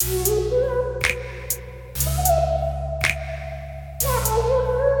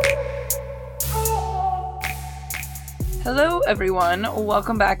Hello everyone,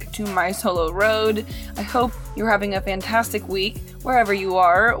 welcome back to My Solo Road. I hope you're having a fantastic week wherever you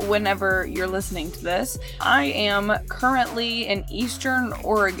are, whenever you're listening to this. I am currently in Eastern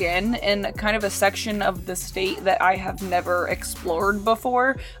Oregon in kind of a section of the state that I have never explored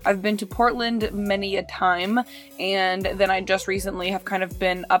before. I've been to Portland many a time, and then I just recently have kind of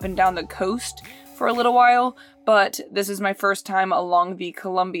been up and down the coast for a little while, but this is my first time along the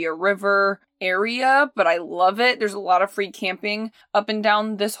Columbia River area, but I love it. There's a lot of free camping up and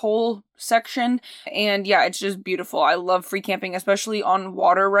down this whole section, and yeah, it's just beautiful. I love free camping, especially on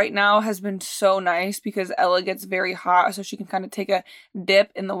water right now has been so nice because Ella gets very hot, so she can kind of take a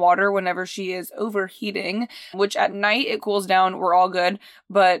dip in the water whenever she is overheating, which at night it cools down, we're all good,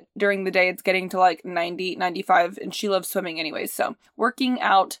 but during the day it's getting to like 90, 95, and she loves swimming anyways, so working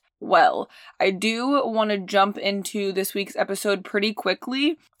out well. I do want to jump into this week's episode pretty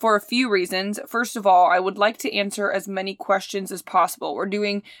quickly for a few reasons. First of all, I would like to answer as many questions as possible. We're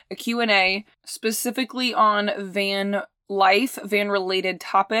doing a Q&A specifically on van life, van related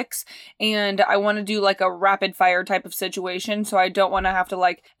topics, and I want to do like a rapid fire type of situation, so I don't want to have to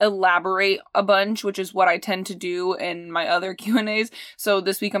like elaborate a bunch, which is what I tend to do in my other Q&As. So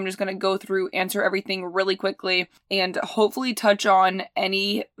this week I'm just going to go through, answer everything really quickly, and hopefully touch on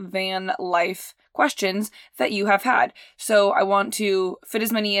any van life questions that you have had. So I want to fit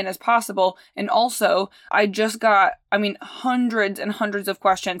as many in as possible. And also, I just got, hundreds and hundreds of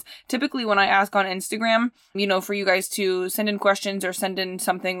questions. Typically when I ask on Instagram, for you guys to send in questions or send in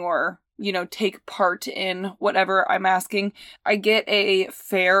something or take part in whatever I'm asking, I get a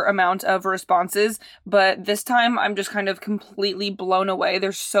fair amount of responses, but this time I'm just kind of completely blown away.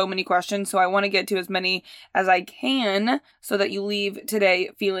 There's so many questions, so I want to get to as many as I can so that you leave today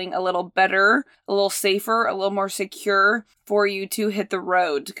feeling a little better, a little safer, a little more secure for you to hit the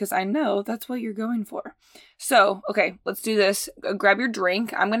road, because I know that's what you're going for. So, okay, let's do this. Grab your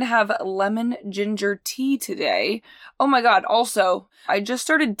drink. I'm going to have lemon ginger tea today. Oh my God. Also, I just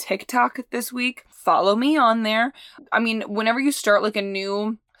started TikTok this week. Follow me on there. Whenever you start like a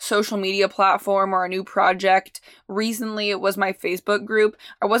new social media platform or a new project, recently it was my Facebook group.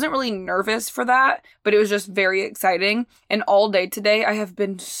 I wasn't really nervous for that, but it was just very exciting. And all day today, I have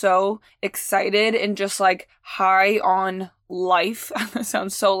been so excited and just like high on life. That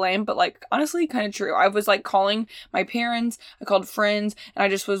sounds so lame, but like honestly kind of true. I was like calling my parents, I called friends, and I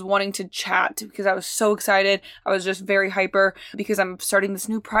just was wanting to chat because I was so excited. I was just very hyper because I'm starting this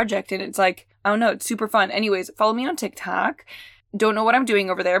new project and it's like, I don't know, it's super fun. Anyways, follow me on TikTok. Don't know what I'm doing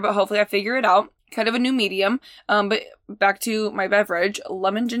over there, but hopefully I figure it out. Kind of a new medium. But back to my beverage,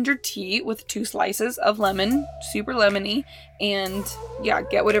 lemon ginger tea with 2 slices of lemon, super lemony. And yeah,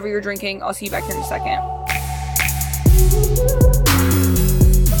 get whatever you're drinking. I'll see you back here in a second.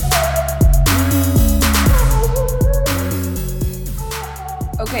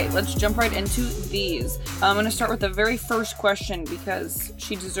 Okay, let's jump right into these. I'm going to start with the very first question because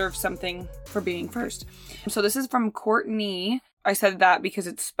she deserves something for being first. So this is from Courtney. I said that because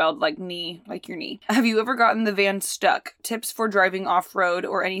it's spelled like knee, like your knee. Have you ever gotten the van stuck? Tips for driving off-road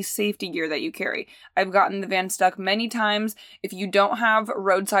or any safety gear that you carry. I've gotten the van stuck many times. If you don't have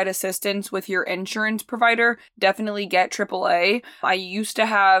roadside assistance with your insurance provider, definitely get AAA. I used to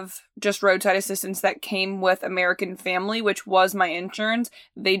have just roadside assistance that came with American Family, which was my insurance.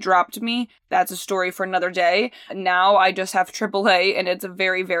 They dropped me. That's a story for another day. Now I just have AAA and it's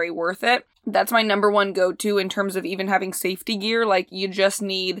very, very worth it. That's my number one go-to in terms of even having safety gear. Like, you just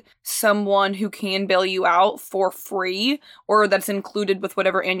need someone who can bail you out for free, or that's included with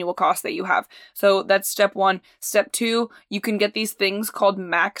whatever annual cost that you have. So that's step 1. Step 2, you can get these things called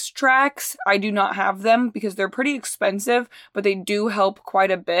Max Tracks. I do not have them because they're pretty expensive, but they do help quite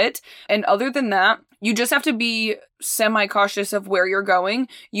a bit. And other than that, you just have to be semi-cautious of where you're going.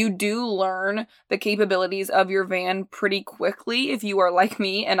 You do learn the capabilities of your van pretty quickly if you are like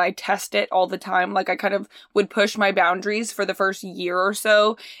me, and I test it all the time. Like, I kind of would push my boundaries for the first year or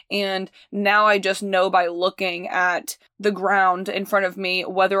so, and now I just know by looking at the ground in front of me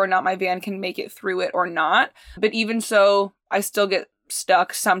whether or not my van can make it through it or not. But even so, I still get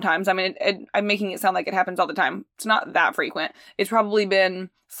stuck sometimes. I'm making it sound like it happens all the time. It's not that frequent. It's probably been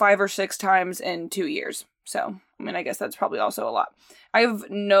 5 or 6 times in 2 years. So, I guess that's probably also a lot. I have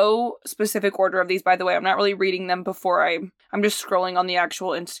no specific order of these, by the way. I'm not really reading them before I'm just scrolling on the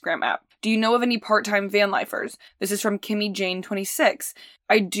actual Instagram app. Do you know of any part-time van lifers? This is from Kimmy Jane 26.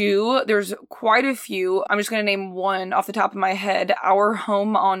 I do. There's quite a few. I'm just going to name one off the top of my head. Our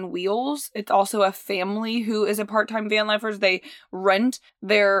Home on Wheels. It's also a family who is a part-time van lifers. They rent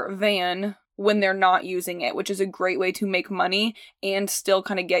their van when they're not using it, which is a great way to make money and still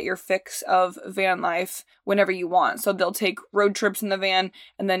kind of get your fix of van life whenever you want. So they'll take road trips in the van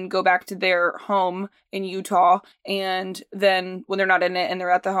and then go back to their home in Utah. And then when they're not in it and they're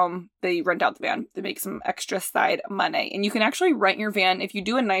at the home, they rent out the van. They make some extra side money. And you can actually rent your van if you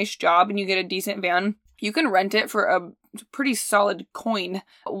do a nice job and you get a decent van. You can rent it for a pretty solid coin.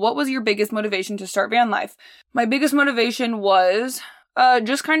 What was your biggest motivation to start van life? My biggest motivation was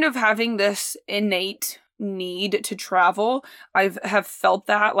just kind of having this innate need to travel. I have felt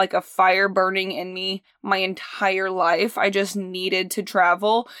that like a fire burning in me my entire life. I just needed to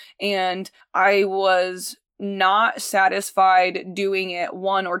travel, and I was not satisfied doing it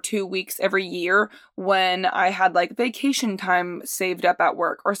 1 or 2 weeks every year when I had like vacation time saved up at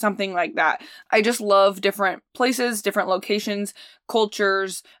work or something like that. I just love different places, different locations,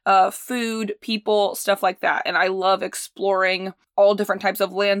 cultures, food, people, stuff like that. And I love exploring all different types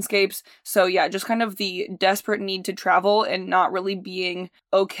of landscapes. So yeah, just kind of the desperate need to travel and not really being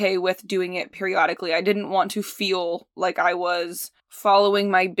okay with doing it periodically. I didn't want to feel like I was following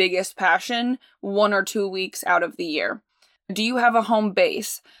my biggest passion 1 or 2 weeks out of the year. Do you have a home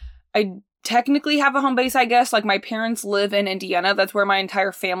base? I technically have a home base, I guess. Like, my parents live in Indiana. That's where my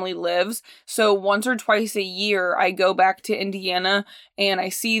entire family lives. So once or twice a year, I go back to Indiana and I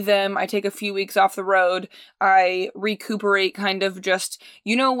see them. I take a few weeks off the road. I recuperate, kind of just,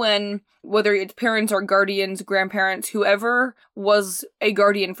 when, whether it's parents or guardians, grandparents, whoever was a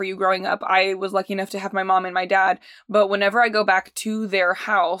guardian for you growing up. I was lucky enough to have my mom and my dad. But whenever I go back to their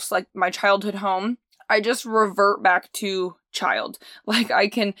house, like my childhood home, I just revert back to child. Like, I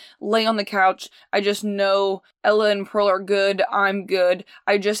can lay on the couch. I just know Ella and Pearl are good. I'm good.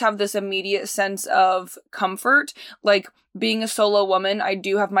 I just have this immediate sense of comfort. Like, being a solo woman, I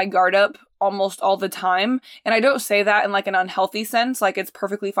do have my guard up almost all the time. And I don't say that in like an unhealthy sense. Like, it's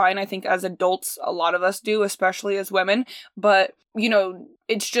perfectly fine. I think as adults, a lot of us do, especially as women. But,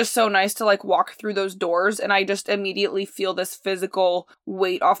 it's just so nice to like walk through those doors and I just immediately feel this physical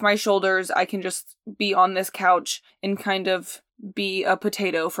weight off my shoulders. I can just be on this couch and kind of be a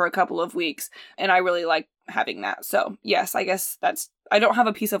potato for a couple of weeks. And I really like having that. So yes, I guess I don't have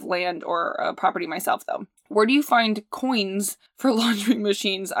a piece of land or a property myself though. Where do you find coins for laundry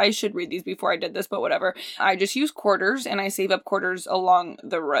machines? I should read these before I did this, but whatever. I just use quarters and I save up quarters along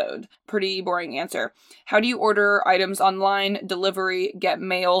the road. Pretty boring answer. How do you order items online, delivery, get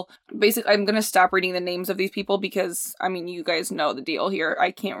mail? Basically, I'm going to stop reading the names of these people because, you guys know the deal here.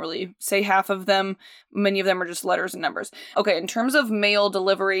 I can't really say half of them. Many of them are just letters and numbers. Okay, in terms of mail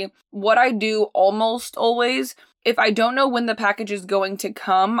delivery, what I do almost always, if I don't know when the package is going to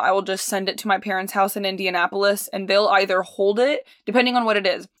come, I will just send it to my parents' house in Indianapolis, and they'll either hold it, depending on what it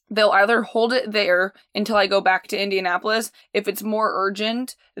is, they'll either hold it there until I go back to Indianapolis. If it's more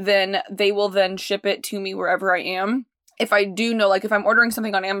urgent, then they will then ship it to me wherever I am. If I do know, like if I'm ordering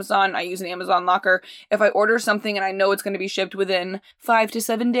something on Amazon, I use an Amazon locker. If I order something and I know it's going to be shipped within 5 to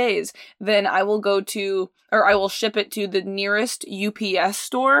 7 days, then I will I will ship it to the nearest UPS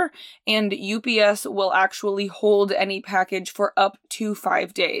store, and UPS will actually hold any package for up to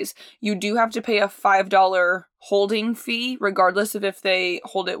 5 days. You do have to pay a $5 holding fee, regardless of if they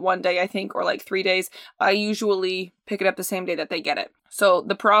hold it 1 day, I think, or like 3 days. I usually pick it up the same day that they get it. So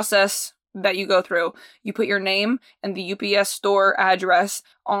the process that you go through, you put your name and the UPS store address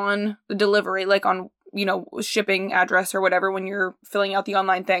on the delivery, like on, shipping address or whatever when you're filling out the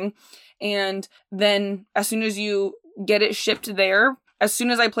online thing. And then as soon as you get it shipped there, as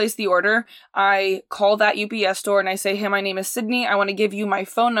soon as I place the order, I call that UPS store and I say, hey, my name is Sydney. I want to give you my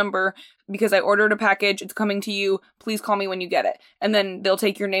phone number because I ordered a package. It's coming to you. Please call me when you get it. And then they'll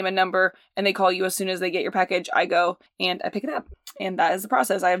take your name and number and they call you as soon as they get your package. I go and I pick it up. And that is the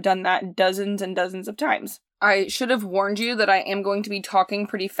process. I have done that dozens and dozens of times. I should have warned you that I am going to be talking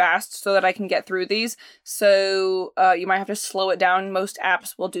pretty fast so that I can get through these. So you might have to slow it down. Most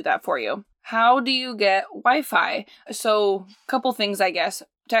apps will do that for you. How do you get Wi-Fi? So a couple things, I guess.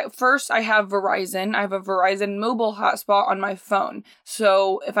 First, I have Verizon. I have a Verizon mobile hotspot on my phone.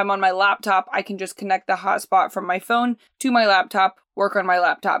 So if I'm on my laptop, I can just connect the hotspot from my phone to my laptop, work on my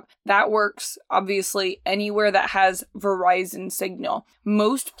laptop. That works, obviously, anywhere that has Verizon signal.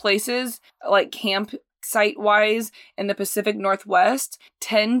 Most places, like campsite-wise in the Pacific Northwest,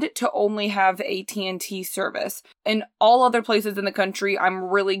 tend to only have AT&T service. In all other places in the country, I'm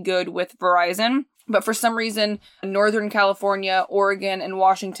really good with Verizon. But for some reason, Northern California, Oregon, and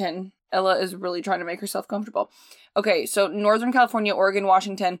Washington, Ella is really trying to make herself comfortable. Okay, so Northern California, Oregon,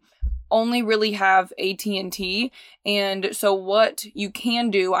 Washington, only really have AT&T. And so what you can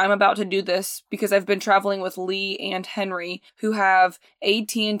do, I'm about to do this because I've been traveling with Lee and Henry, who have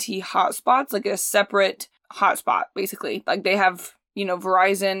AT&T hotspots, like a separate hotspot, basically. Like they have,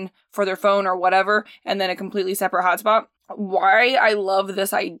 Verizon for their phone or whatever, and then a completely separate hotspot. Why I love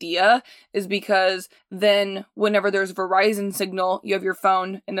this idea is because then whenever there's Verizon signal, you have your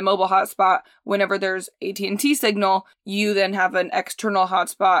phone in the mobile hotspot. Whenever there's AT&T signal, you then have an external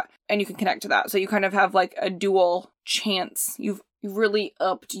hotspot and you can connect to that. So you kind of have like a dual chance. You've really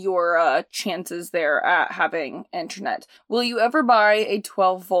upped your chances there at having internet. Will you ever buy a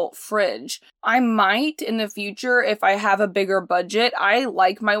 12-volt fridge? I might in the future if I have a bigger budget. I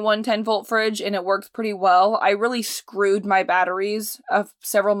like my 110-volt fridge and it works pretty well. I really screwed my batteries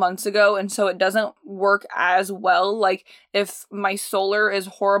several months ago, and so it doesn't work as well. Like if my solar is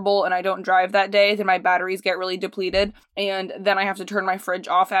horrible and I don't drive that day, then my batteries get really depleted and then I have to turn my fridge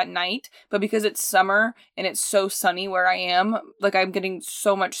off at night. But because it's summer and it's so sunny where I am, like I'm getting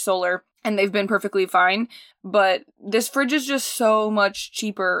so much solar and they've been perfectly fine. But this fridge is just so much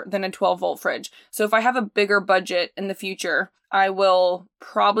cheaper than a 12-volt fridge. So if I have a bigger budget in the future, I will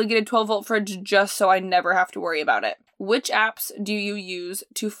probably get a 12-volt fridge just so I never have to worry about it. Which apps do you use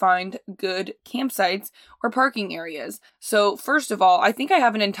to find good campsites or parking areas? So first of all, I think I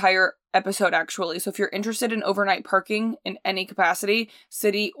have an entire episode actually. So if you're interested in overnight parking in any capacity,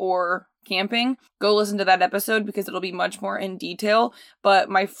 city or camping, go listen to that episode because it'll be much more in detail. But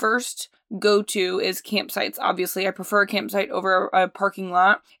my first go-to is campsites. Obviously, I prefer a campsite over a parking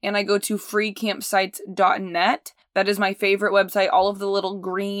lot, and I go to freecampsites.net. That is my favorite website. All of the little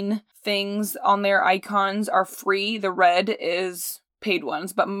green things on their icons are free. The red is paid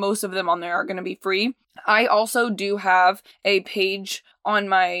ones, but most of them on there are going to be free. I also do have a page on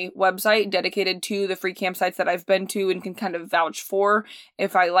my website dedicated to the free campsites that I've been to and can kind of vouch for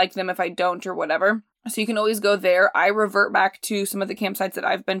if I like them, if I don't, or whatever. So you can always go there. I revert back to some of the campsites that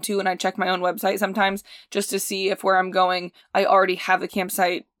I've been to and I check my own website sometimes just to see if where I'm going, I already have the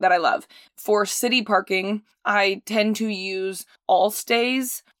campsite that I love. For city parking, I tend to use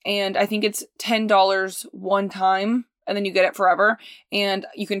Allstays, and I think it's $10 one time and then you get it forever, and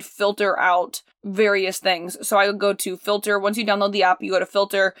you can filter out various things. So I would go to filter. Once you download the app, you go to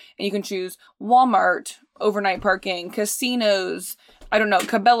filter and you can choose Walmart, overnight parking, casinos, I don't know,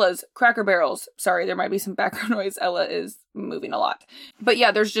 Cabela's, Cracker Barrels. Sorry, there might be some background noise. Ella is moving a lot. But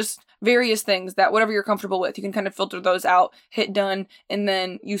yeah, there's just various things that whatever you're comfortable with, you can kind of filter those out, hit done, and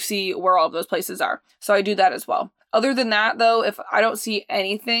then you see where all of those places are. So I do that as well. Other than that, though, if I don't see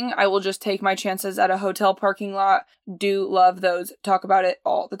anything, I will just take my chances at a hotel parking lot. Do love those. Talk about it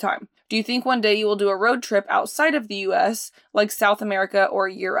all the time. Do you think one day you will do a road trip outside of the US, like South America or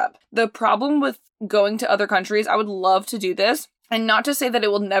Europe? The problem with going to other countries, I would love to do this. And not to say that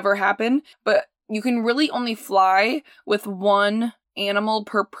it will never happen, but you can really only fly with one animal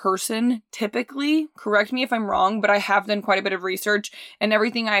per person, typically. Correct me if I'm wrong, but I have done quite a bit of research, and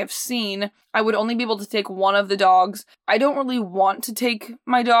everything I have seen, I would only be able to take one of the dogs. I don't really want to take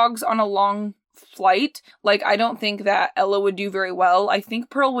my dogs on a long flight. Like, I don't think that Ella would do very well. I think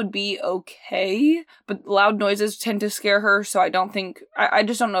Pearl would be okay, but loud noises tend to scare her, so I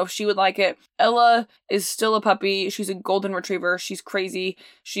just don't know if she would like it. Ella is still a puppy. She's a golden retriever. She's crazy.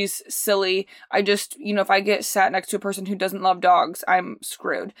 She's silly. If I get sat next to a person who doesn't love dogs, I'm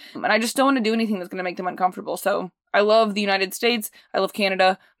screwed. And I just don't want to do anything that's going to make them uncomfortable. So I love the United States. I love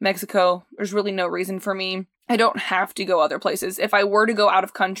Canada, Mexico. There's really no reason for me. I don't have to go other places. If I were to go out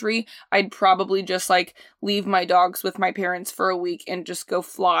of country, I'd probably just leave my dogs with my parents for a week and just go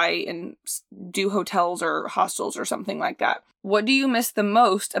fly and do hotels or hostels or something like that. What do you miss the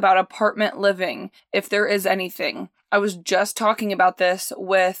most about apartment living, if there is anything? I was just talking about this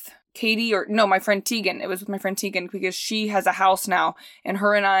with my friend Tegan. It was with my friend Tegan because she has a house now, and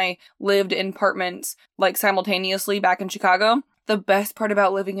her and I lived in apartments simultaneously back in Chicago. The best part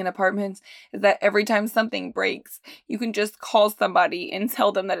about living in apartments is that every time something breaks, you can just call somebody and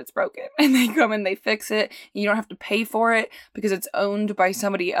tell them that it's broken. And they come and they fix it. You don't have to pay for it because it's owned by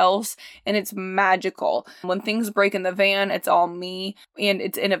somebody else. And it's magical. When things break in the van, it's all me. And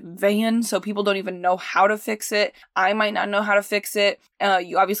it's in a van, so people don't even know how to fix it. I might not know how to fix it.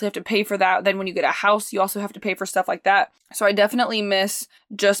 You obviously have to pay for that. Then when you get a house, you also have to pay for stuff like that. So I definitely miss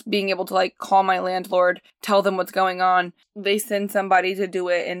just being able to call my landlord, tell them what's going on. They send somebody to do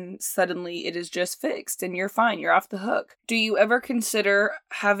it and suddenly it is just fixed and you're fine. You're off the hook. Do you ever consider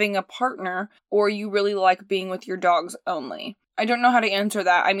having a partner, or you really like being with your dogs only? I don't know how to answer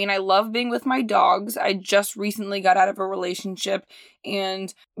that. I mean, I love being with my dogs. I just recently got out of a relationship,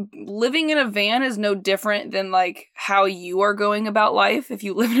 and living in a van is no different than like how you are going about life. If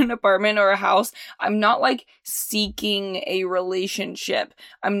you live in an apartment or a house, I'm not like seeking a relationship.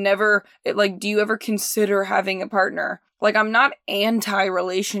 I'm never like, do you ever consider having a partner? Like, I'm not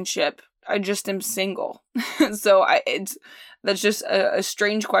anti-relationship. I just am single. So that's just a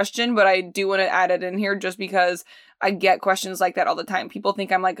strange question, but I do want to add it in here just because I get questions like that all the time. People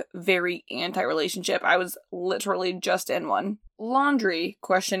think I'm like very anti-relationship. I was literally just in one. Laundry, ?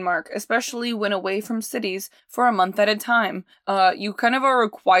 Especially when away from cities for a month at a time. You kind of are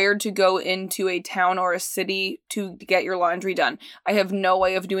required to go into a town or a city to get your laundry done. I have no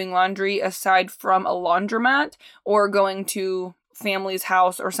way of doing laundry aside from a laundromat or going to family's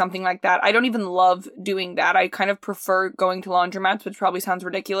house or something like that. I don't even love doing that. I kind of prefer going to laundromats, which probably sounds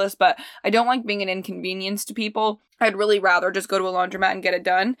ridiculous, but I don't like being an inconvenience to people. I'd really rather just go to a laundromat and get it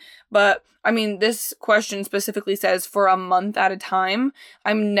done. But, I mean, this question specifically says for a month at a time.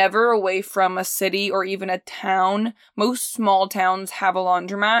 I'm never away from a city or even a town. Most small towns have a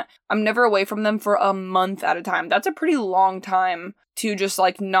laundromat. I'm never away from them for a month at a time. That's a pretty long time to just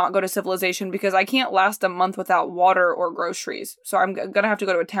like not go to civilization, because I can't last a month without water or groceries. So I'm gonna have to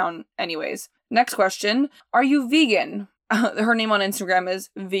go to a town anyways. Next question. Are you vegan? Her name on Instagram is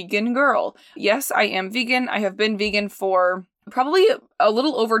Vegan Girl. Yes, I am vegan. I have been vegan for probably a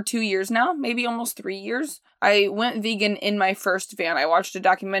little over 2 years now, maybe almost 3 years. I went vegan in my first van. I watched a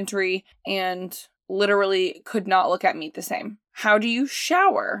documentary and literally could not look at meat the same. How do you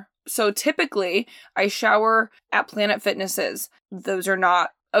shower? So typically, I shower at Planet Fitnesses. Those are not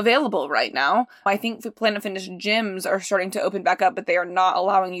available right now. I think the Planet Fitness gyms are starting to open back up, but they are not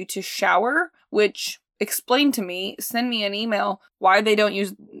allowing you to shower, which explain to me, send me an email why they don't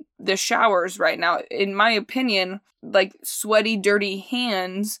use the showers right now. In my opinion, like sweaty, dirty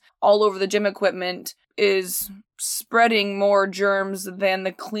hands all over the gym equipment is spreading more germs than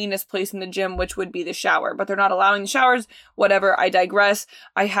the cleanest place in the gym, which would be the shower. But they're not allowing the showers. Whatever, I digress.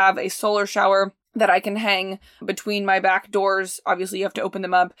 I have a solar shower that I can hang between my back doors. Obviously, you have to open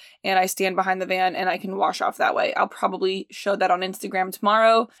them up, and I stand behind the van, and I can wash off that way. I'll probably show that on Instagram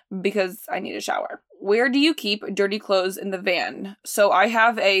tomorrow because I need a shower. Where do you keep dirty clothes in the van? So I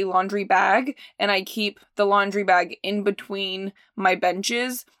have a laundry bag, and I keep the laundry bag in between my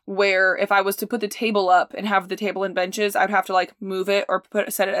benches, where if I was to put the table up and have the table and benches, I'd have to like move it or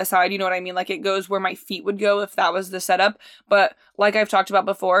set it aside. You know what I mean? Like it goes where my feet would go if that was the setup. But like I've talked about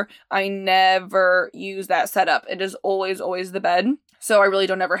before, I never use that setup. It is always the bed. So I really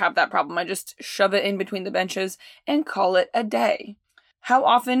don't ever have that problem. I just shove it in between the benches and call it a day. How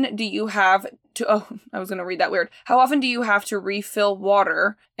often do you have to, How often do you have to refill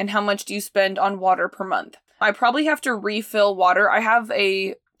water, and how much do you spend on water per month? I probably have to refill water. I have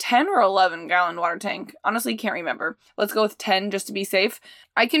a 10 or 11 gallon water tank. Honestly, can't remember. Let's go with 10 just to be safe.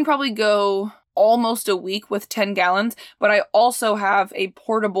 I can probably go almost a week with 10 gallons, but I also have a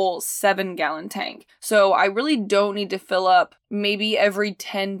portable 7-gallon tank. So I really don't need to fill up maybe every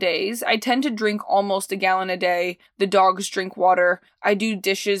 10 days. I tend to drink almost a gallon a day. The dogs drink water. I do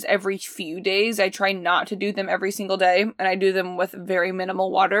dishes every few days. I try not to do them every single day, and I do them with very minimal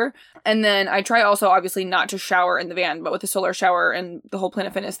water. And then I try also obviously not to shower in the van, but with the solar shower and the whole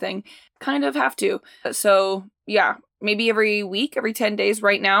Planet Fitness thing, kind of have to. So yeah, maybe every week, every 10 days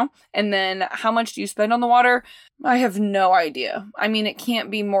right now. And then how much do you spend on the water? I have no idea. I mean, it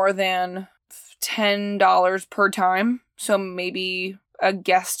can't be more than $10 per time. So maybe a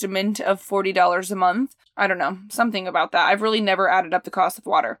guesstimate of $40 a month. I don't know, something about that. I've really never added up the cost of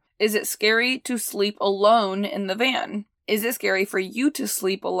water. Is it scary to sleep alone in the van? Is it scary for you to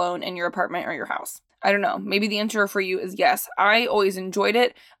sleep alone in your apartment or your house? I don't know. Maybe the answer for you is yes. I always enjoyed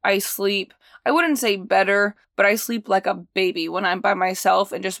it. I sleep, I wouldn't say better, but I sleep like a baby when I'm by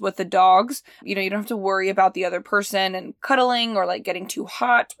myself and just with the dogs. You know, you don't have to worry about the other person and cuddling or like getting too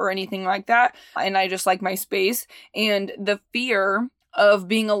hot or anything like that. And I just like my space. And the fear of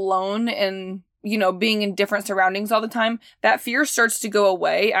being alone and, you know, being in different surroundings all the time, that fear starts to go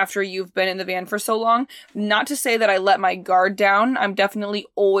away after you've been in the van for so long. Not to say that I let my guard down. I'm definitely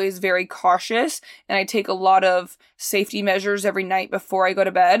always very cautious, and I take a lot of safety measures every night before I go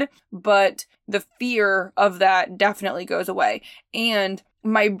to bed, but the fear of that definitely goes away. And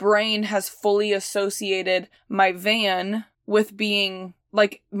my brain has fully associated my van with being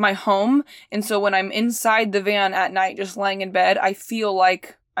like my home. And so when I'm inside the van at night, just laying in bed, I feel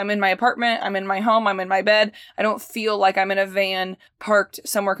like I'm in my apartment, I'm in my home, I'm in my bed. I don't feel like I'm in a van parked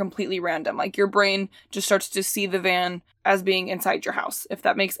somewhere completely random. Like your brain just starts to see the van as being inside your house, if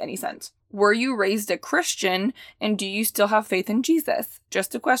that makes any sense. Were you raised a Christian, and do you still have faith in Jesus?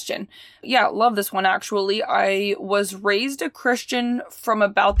 Just a question. Yeah, love this one actually. I was raised a Christian from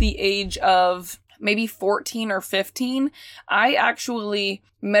about the age of maybe 14 or 15. I actually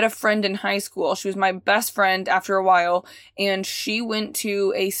met a friend in high school. She was my best friend after a while, and she went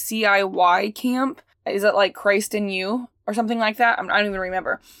to a CIY camp. Is it like Christ in You or something like that? I don't even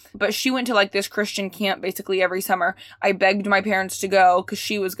remember. But she went to like this Christian camp basically every summer. I begged my parents to go because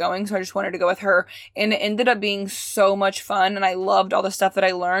she was going, so I just wanted to go with her. And it ended up being so much fun, and I loved all the stuff that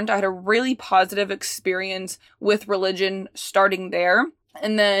I learned. I had a really positive experience with religion starting there.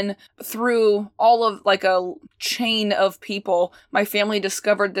 And then through all of like a chain of people, my family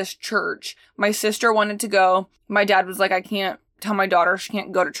discovered this church. My sister wanted to go. My dad was like, I can't tell my daughter she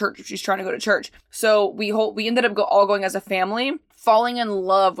can't go to church if she's trying to go to church. So we ended up all going as a family, falling in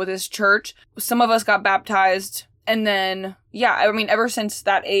love with this church. Some of us got baptized. And then, yeah, I mean, ever since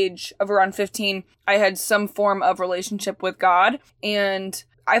that age of around 15, I had some form of relationship with God. And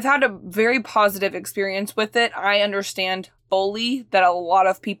I've had a very positive experience with it. I understand fully that a lot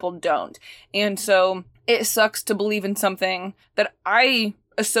of people don't. And so it sucks to believe in something that I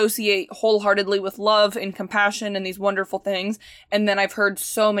associate wholeheartedly with love and compassion and these wonderful things. And then I've heard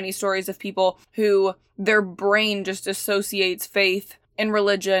so many stories of people who their brain just associates faith and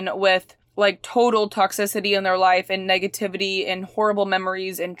religion with like total toxicity in their life and negativity and horrible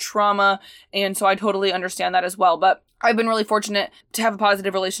memories and trauma. And so I totally understand that as well. But I've been really fortunate to have a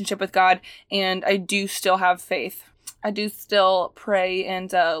positive relationship with God, and I do still have faith. I do still pray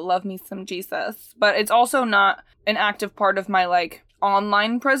and love me some Jesus. But it's also not an active part of my like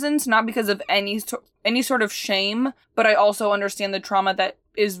online presence, not because of any sort of shame, but I also understand the trauma that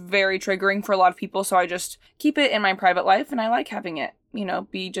is very triggering for a lot of people, so I just keep it in my private life, and I like having it,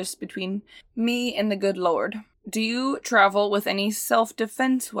 be just between me and the good Lord. Do you travel with any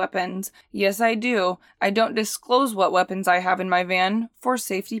self-defense weapons? Yes, I do. I don't disclose what weapons I have in my van for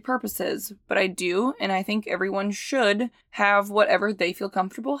safety purposes, but I do, and I think everyone should have whatever they feel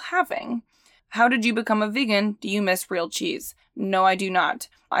comfortable having. How did you become a vegan? Do you miss real cheese? No, I do not.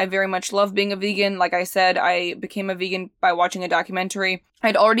 I very much love being a vegan. Like I said, I became a vegan by watching a documentary.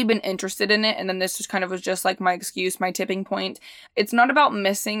 I'd already been interested in it, and then this just kind of was just like my excuse, my tipping point. It's not about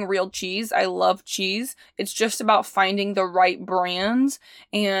missing real cheese. I love cheese. It's just about finding the right brands,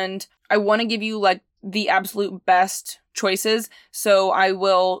 and I want to give you like the absolute best choices, so I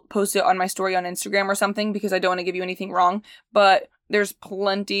will post it on my story on Instagram or something because I don't want to give you anything wrong, but there's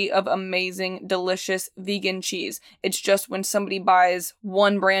plenty of amazing, delicious vegan cheese. It's just when somebody buys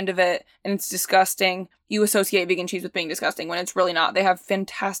one brand of it and it's disgusting, you associate vegan cheese with being disgusting when it's really not. They have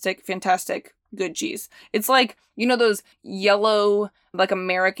fantastic, fantastic good cheese. It's like, those yellow, like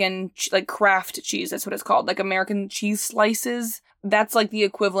American, like Kraft cheese, that's what it's called, like American cheese slices. That's like the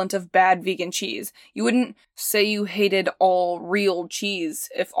equivalent of bad vegan cheese. You wouldn't say you hated all real cheese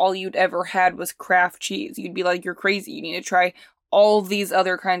if all you'd ever had was Kraft cheese. You'd be like, you're crazy. You need to try all these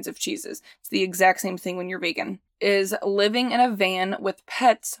other kinds of cheeses. It's the exact same thing when you're vegan. Is living in a van with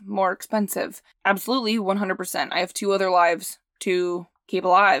pets more expensive? Absolutely, 100%. I have 2 other lives to keep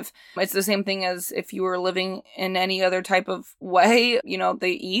alive. It's the same thing as if you were living in any other type of way.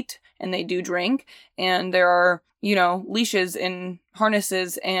 They eat and they do drink, and there are, leashes and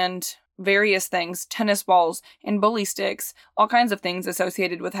harnesses and various things, tennis balls and bully sticks, all kinds of things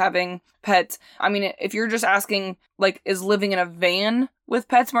associated with having pets. I mean, if you're just asking, like, is living in a van with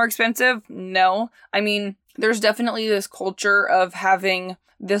pets more expensive? No. I mean, there's definitely this culture of having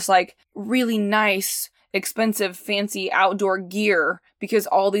this, like, really nice, expensive, fancy outdoor gear because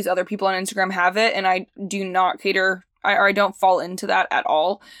all these other people on Instagram have it, and I do not cater I don't fall into that at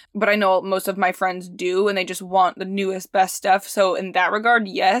all, but I know most of my friends do, and they just want the newest, best stuff. So in that regard,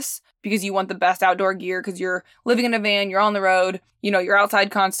 yes, because you want the best outdoor gear because you're living in a van, you're on the road, you're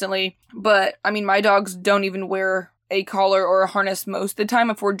outside constantly. But I mean, my dogs don't even wear a collar or a harness most of the time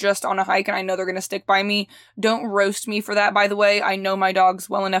if we're just on a hike and I know they're going to stick by me. Don't roast me for that, by the way. I know my dogs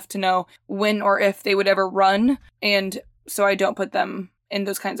well enough to know when or if they would ever run, and so I don't put them in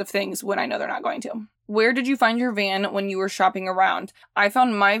those kinds of things when I know they're not going to. Where did you find your van when you were shopping around? I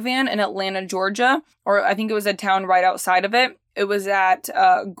found my van in Atlanta, Georgia, or I think it was a town right outside of it. It was at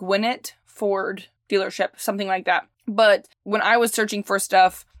Gwinnett Ford dealership, something like that. But when I was searching for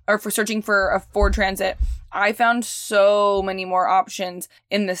stuff, or for searching for a Ford Transit, I found so many more options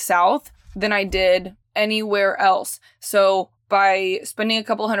in the South than I did anywhere else. So by spending a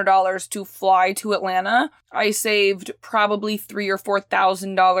couple $100s to fly to Atlanta, I saved probably $3,000 or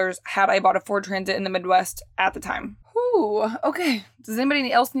 $4,000 had I bought a Ford Transit in the Midwest at the time. Whew, okay. Does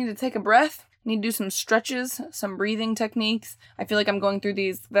anybody else need to take a breath? Need to do some stretches, some breathing techniques. I feel like I'm going through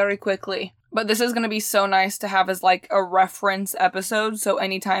these very quickly. But this is going to be so nice to have as like a reference episode, so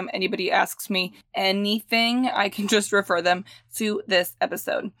anytime anybody asks me anything, I can just refer them to this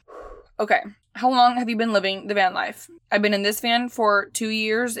episode. Okay, how long have you been living the van life? I've been in this van for 2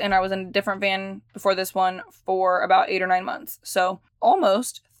 years, and I was in a different van before this one for about 8 or 9 months. So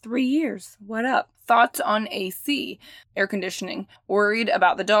almost 3 years. What up? Thoughts on AC, air conditioning? Worried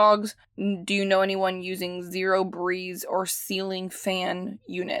about the dogs? Do you know anyone using zero breeze or ceiling fan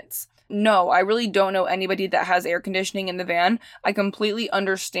units? No, I really don't know anybody that has air conditioning in the van. I completely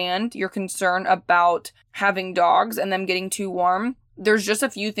understand your concern about having dogs and them getting too warm. There's just a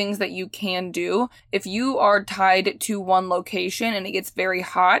few things that you can do. If you are tied to one location and it gets very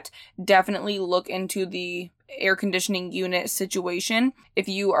hot, definitely look into the air conditioning unit situation. If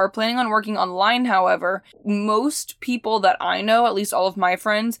you are planning on working online, however, most people that I know, at least all of my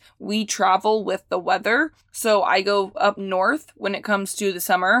friends, we travel with the weather. So I go up north when it comes to the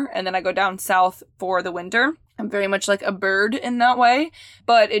summer, and then I go down south for the winter. I'm very much like a bird in that way,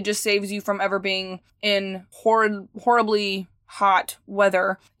 but it just saves you from ever being in horribly hot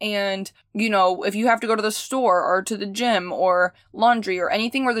weather. And, you know, if you have to go to the store or to the gym or laundry or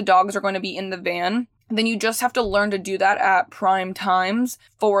anything where the dogs are going to be in the van, then you just have to learn to do that at prime times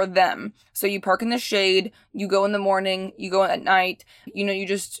for them. So you park in the shade, you go in the morning, you go at night, you know, you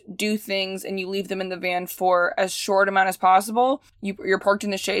just do things and you leave them in the van for as short amount as possible. You're parked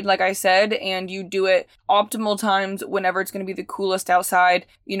in the shade, like I said, and you do it optimal times whenever it's going to be the coolest outside.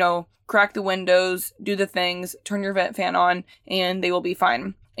 You know, crack the windows, do the things, turn your vent fan on, and they will be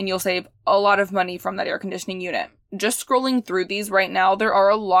fine. And you'll save a lot of money from that air conditioning unit. Just scrolling through these right now, there are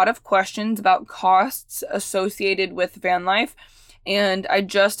a lot of questions about costs associated with van life. And I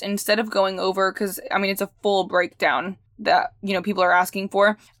just, instead of going over, because, I mean, it's a full breakdown that, you know, people are asking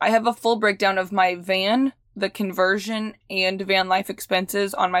for. I have a full breakdown of my van, the conversion, and van life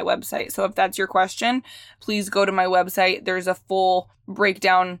expenses on my website. So if that's your question, please go to my website. There's a full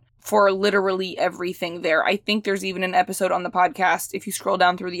breakdown for literally everything there. I think there's even an episode on the podcast, if you scroll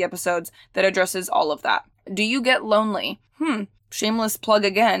down through the episodes, that addresses all of that. Do you get lonely? Shameless plug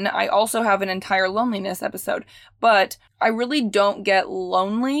again. I also have an entire loneliness episode, but I really don't get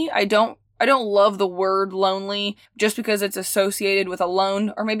lonely. I don't love the word lonely just because it's associated with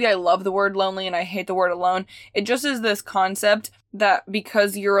alone, or maybe I love the word lonely and I hate the word alone. It just is this concept that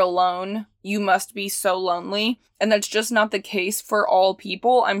because you're alone, you must be so lonely. And that's just not the case for all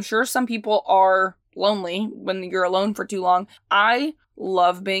people. I'm sure some people are lonely when you're alone for too long. I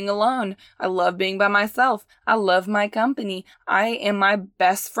love being alone. I love being by myself. I love my company. I am my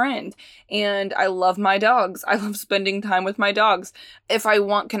best friend. And I love my dogs. I love spending time with my dogs. If I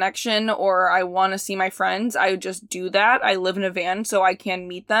want connection or I want to see my friends, I just do that. I live in a van so I can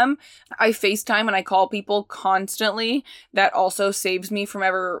meet them. I FaceTime and I call people constantly. That also saves me from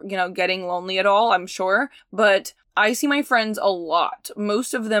ever, you know, getting lonely at all, I'm sure. But I see my friends a lot.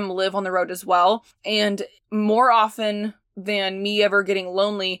 Most of them live on the road as well. And more often than me ever getting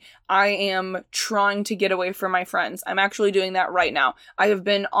lonely, I am trying to get away from my friends. I'm actually doing that right now. I have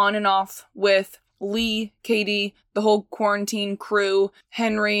been on and off with Lee, Katie, the whole quarantine crew,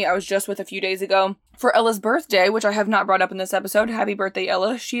 Henry, I was just with a few days ago. For Ella's birthday, which I have not brought up in this episode, happy birthday,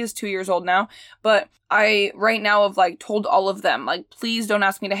 Ella. She is 2 years old now. But I, right now, have, like, told all of them, like, please don't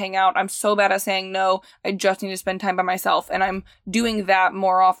ask me to hang out. I'm so bad at saying no. I just need to spend time by myself. And I'm doing that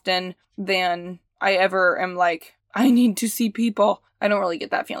more often than I ever am, like, I need to see people. I don't really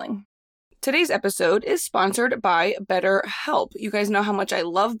get that feeling. Today's episode is sponsored by BetterHelp. You guys know how much I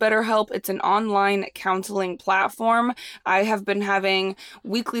love BetterHelp. It's an online counseling platform. I have been having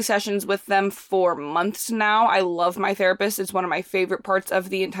weekly sessions with them for months now. I love my therapist. It's one of my favorite parts of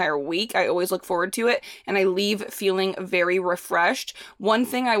the entire week. I always look forward to it, and I leave feeling very refreshed. One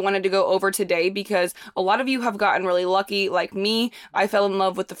thing I wanted to go over today, because a lot of you have gotten really lucky, like me. I fell in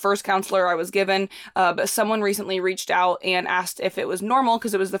love with the first counselor I was given, but someone recently reached out and asked if it was normal,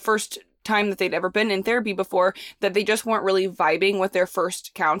 because it was the first time that they'd ever been in therapy before, that they just weren't really vibing with their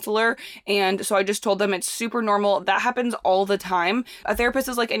first counselor. And so I just told them it's super normal. That happens all the time. A therapist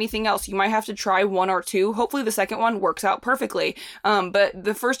is like anything else. You might have to try one or two. Hopefully the second one works out perfectly. But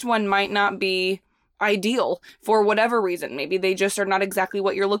the first one might not be ideal for whatever reason. Maybe they just are not exactly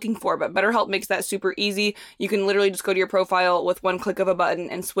what you're looking for, but BetterHelp makes that super easy. You can literally just go to your profile with one click of a button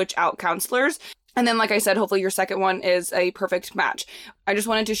and switch out counselors. And then, like I said, hopefully your second one is a perfect match. I just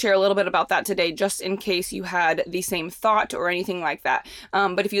wanted to share a little bit about that today, just in case you had the same thought or anything like that.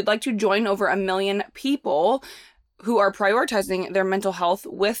 But if you'd like to join over 1 million people who are prioritizing their mental health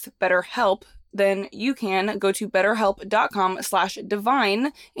with BetterHelp, then you can go to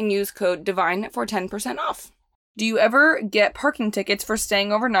betterhelp.com/divine and use code DIVINE for 10% off. Do you ever get parking tickets for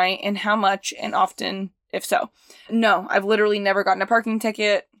staying overnight, and how much and often, if so? No, I've literally never gotten a parking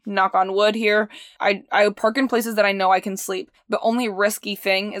ticket. Knock on wood here. I park in places that I know I can sleep. The only risky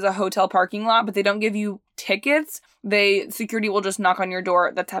thing is a hotel parking lot, but they don't give you tickets. Security will just knock on your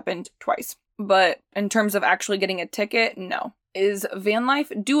door. That's happened twice. But in terms of actually getting a ticket, no. Is van life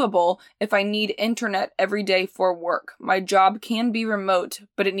doable if I need internet every day for work? My job can be remote,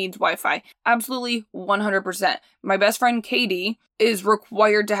 but it needs Wi-Fi. Absolutely 100%. My best friend Katie is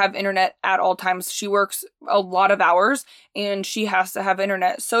required to have internet at all times. She works a lot of hours and she has to have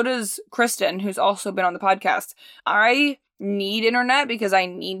internet. So does Kristen, who's also been on the podcast. I need internet because I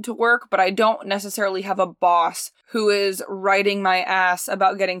need to work, but I don't necessarily have a boss who is riding my ass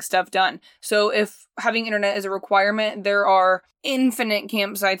about getting stuff done. So if having internet is a requirement, there are infinite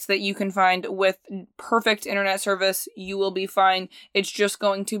campsites that you can find with perfect internet service. You will be fine. It's just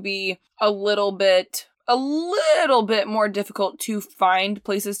going to be a little bit more difficult to find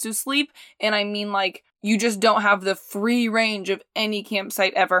places to sleep. And I mean, like, you just don't have the free range of any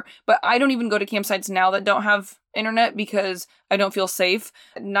campsite ever. But I don't even go to campsites now that don't have internet because I don't feel safe.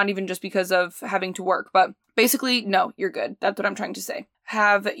 Not even just because of having to work. But basically, no, you're good. That's what I'm trying to say.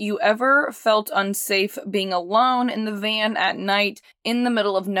 Have you ever felt unsafe being alone in the van at night in the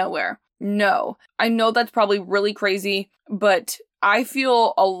middle of nowhere? No. I know that's probably really crazy, but I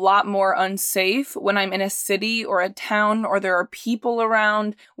feel a lot more unsafe when I'm in a city or a town or there are people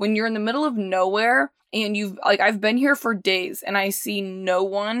around. When you're in the middle of nowhere and I've been here for days and I see no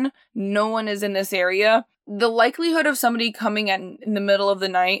one is in this area. The likelihood of somebody coming in the middle of the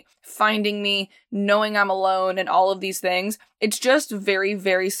night, finding me, knowing I'm alone and all of these things, it's just very,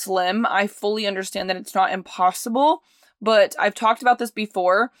 very slim. I fully understand that it's not impossible, but I've talked about this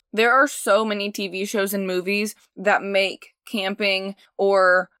before. There are so many TV shows and movies that make camping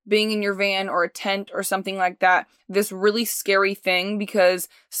or being in your van or a tent or something like that this really scary thing because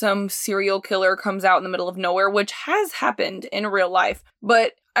some serial killer comes out in the middle of nowhere, which has happened in real life.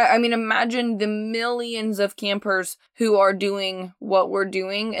 But I mean, imagine the millions of campers who are doing what we're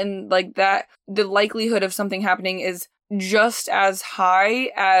doing, and like that, the likelihood of something happening is just as high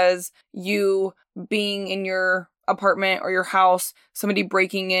as you being in your apartment or your house, somebody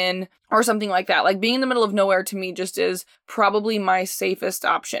breaking in or something like that. Like, being in the middle of nowhere to me just is probably my safest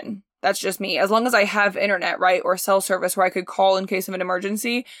option. That's just me. As long as I have internet, right? Or cell service where I could call in case of an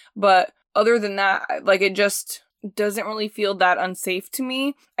emergency. But other than that, like, it just doesn't really feel that unsafe to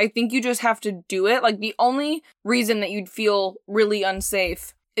me. I think you just have to do it. Like, the only reason that you'd feel really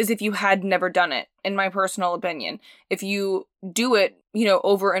unsafe is if you had never done it, in my personal opinion. If you do it,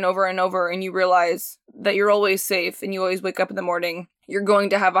 over and over and over, and you realize that you're always safe and you always wake up in the morning, you're going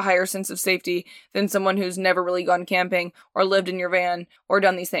to have a higher sense of safety than someone who's never really gone camping or lived in your van or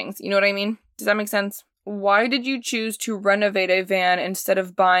done these things. You know what I mean? Does that make sense? Why did you choose to renovate a van instead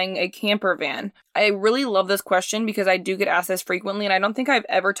of buying a camper van? I really love this question because I do get asked this frequently, and I don't think I've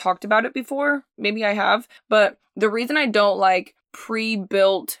ever talked about it before. Maybe I have. But the reason I don't like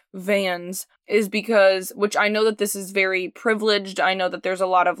pre-built vans is because, which I know that this is very privileged. I know that there's a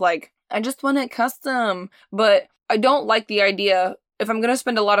lot of like, I just want it custom. But I don't like the idea, if I'm going to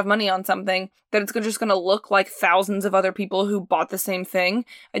spend a lot of money on something, that it's just going to look like thousands of other people who bought the same thing.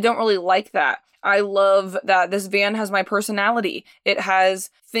 I don't really like that. I love that this van has my personality. It has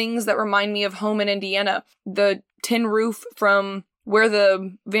things that remind me of home in Indiana. The tin roof from where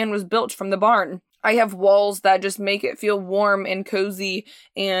the van was built, from the barn. I have walls that just make it feel warm and cozy,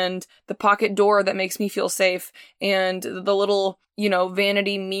 and the pocket door that makes me feel safe, and the little,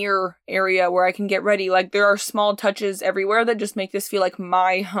 vanity mirror area where I can get ready. Like, there are small touches everywhere that just make this feel like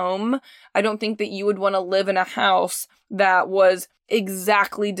my home. I don't think that you would want to live in a house that was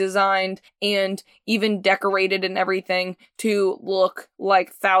exactly designed and even decorated and everything to look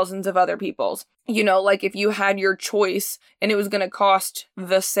like thousands of other people's. Like, if you had your choice and it was going to cost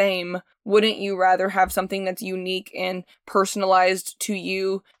the same, wouldn't you rather have something that's unique and personalized to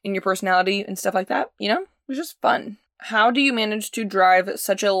you and your personality and stuff like that? It's just fun. How do you manage to drive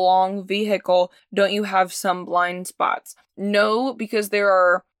such a long vehicle? Don't you have some blind spots? No, because there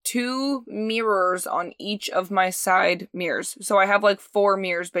are 2 mirrors on each of my side mirrors. So I have like 4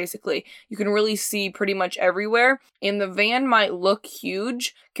 mirrors basically. You can really see pretty much everywhere. And the van might look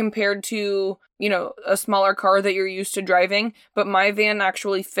huge compared to, you know, a smaller car that you're used to driving, but my van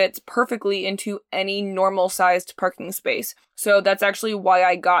actually fits perfectly into any normal sized parking space. So that's actually why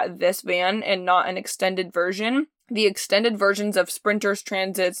I got this van and not an extended version. The extended versions of Sprinters,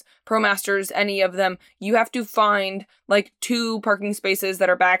 Transits, ProMasters, any of them, you have to find like 2 parking spaces that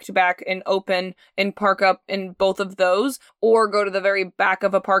are back to back and open and park up in both of those, or go to the very back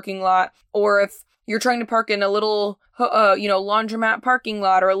of a parking lot. Or if you're trying to park in a little, laundromat parking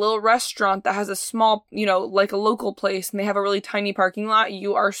lot or a little restaurant that has a small, like a local place and they have a really tiny parking lot,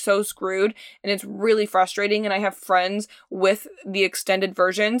 you are so screwed and it's really frustrating. And I have friends with the extended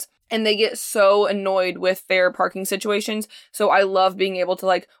versions and they get so annoyed with their parking situations. So I love being able to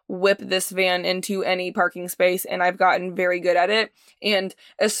like whip this van into any parking space, and I've gotten very good at it. And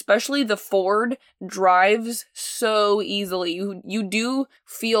especially the Ford drives so easily. You do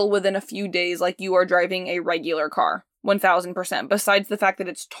feel within a few days like you are driving a regular car. 1000%. Besides the fact that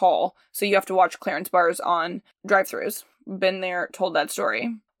it's tall, so you have to watch clearance bars on drive-thrus. Been there, told that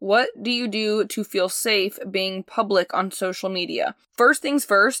story. What do you do to feel safe being public on social media? First things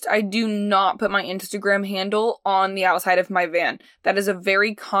first, I do not put my Instagram handle on the outside of my van. That is a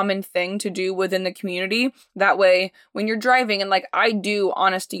very common thing to do within the community. That way, when you're driving, and like I do,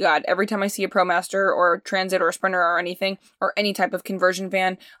 honest to God, every time I see a ProMaster or a Transit or a Sprinter or anything, or any type of conversion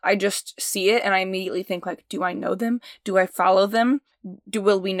van, I just see it and I immediately think like, do I know them? Do I follow them?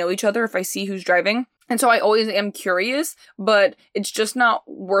 Will we know each other if I see who's driving? And so I always am curious, but it's just not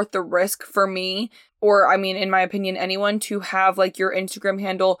worth the risk for me, or I mean, in my opinion, anyone, to have like your Instagram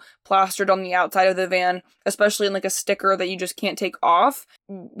handle plastered on the outside of the van, especially in like a sticker that you just can't take off.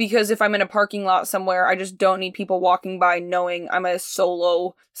 Because if I'm in a parking lot somewhere, I just don't need people walking by knowing I'm a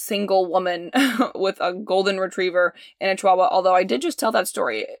solo single woman with a golden retriever and a chihuahua. Although I did just tell that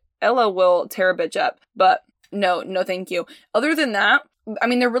story. Ella will tear a bitch up, but no, thank you. Other than that, I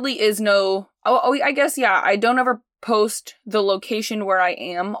mean, there really is no, I guess, yeah, I don't ever post the location where I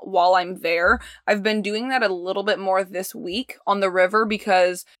am while I'm there. I've been doing that a little bit more this week on the river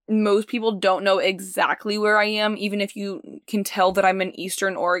because most people don't know exactly where I am, even if you can tell that I'm in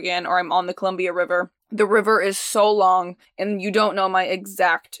Eastern Oregon or I'm on the Columbia River. The river is so long and you don't know my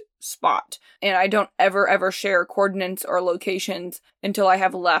exact spot. And I don't ever share coordinates or locations until I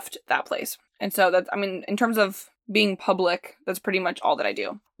have left that place. And so that's, I mean, in terms of being public, that's pretty much all that I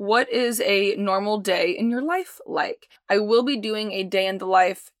do. What is a normal day in your life like? I will be doing a day in the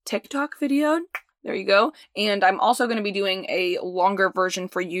life TikTok video. There you go. And I'm also going to be doing a longer version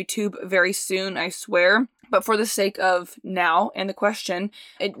for YouTube very soon, I swear. But for the sake of now and the question,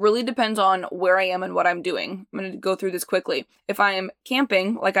 it really depends on where I am and what I'm doing. I'm going to go through this quickly. If I am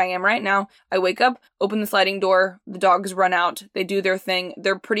camping, like I am right now, I wake up, open the sliding door, the dogs run out, they do their thing.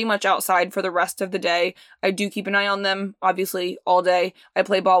 They're pretty much outside for the rest of the day. I do keep an eye on them, obviously, all day. I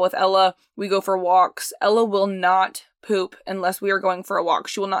play ball with Ella. We go for walks. Ella will not poop unless we are going for a walk.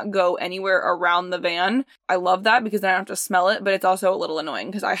 She will not go anywhere around the van. I love that because then I don't have to smell it, but it's also a little annoying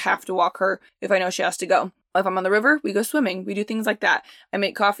because I have to walk her if I know she has to go. If I'm on the river, we go swimming. We do things like that. I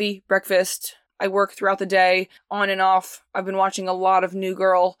make coffee, breakfast. I work throughout the day, on and off. I've been watching a lot of New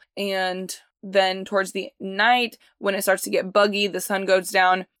Girl, and then towards the night, when it starts to get buggy, the sun goes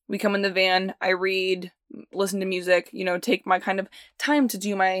down, we come in the van, I read, listen to music, take my kind of time to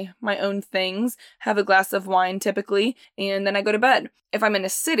do my own things, have a glass of wine typically, and then I go to bed. If I'm in a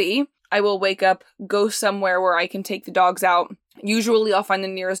city, I will wake up, go somewhere where I can take the dogs out. Usually I'll find the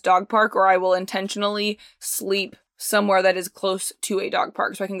nearest dog park, or I will intentionally sleep somewhere that is close to a dog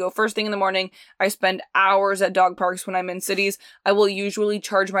park. So I can go first thing in the morning. I spend hours at dog parks when I'm in cities. I will usually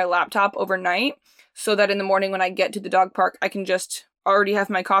charge my laptop overnight so that in the morning when I get to the dog park, I can just already have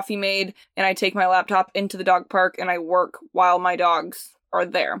my coffee made and I take my laptop into the dog park and I work while my dogs are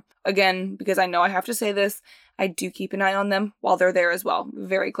there. Again, because I know I have to say this, I do keep an eye on them while they're there as well,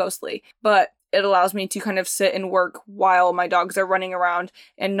 very closely. But it allows me to kind of sit and work while my dogs are running around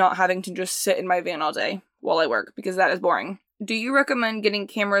and not having to just sit in my van all day while I work, because that is boring. Do you recommend getting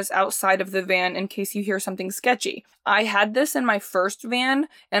cameras outside of the van in case you hear something sketchy? I had this in my first van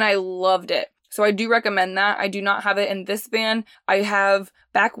and I loved it. So I do recommend that. I do not have it in this van. I have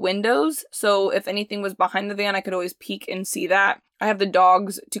back windows, so if anything was behind the van, I could always peek and see that. I have the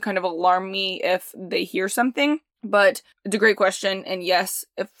dogs to kind of alarm me if they hear something. But it's a great question, and yes,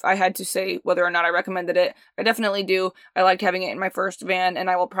 if I had to say whether or not I recommended it, I definitely do. I liked having it in my first van, and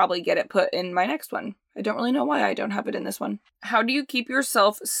I will probably get it put in my next one. I don't really know why I don't have it in this one. How do you keep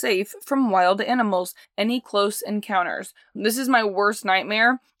yourself safe from wild animals? Any close encounters? This is my worst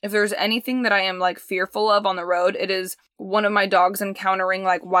nightmare. If there's anything that I am, fearful of on the road, it is one of my dogs encountering,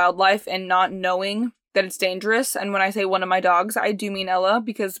 wildlife and not knowing that it's dangerous. And when I say one of my dogs, I do mean Ella,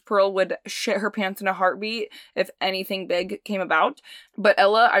 because Pearl would shit her pants in a heartbeat if anything big came about. But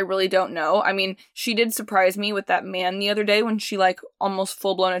Ella, I really don't know. I mean, she did surprise me with that man the other day when she almost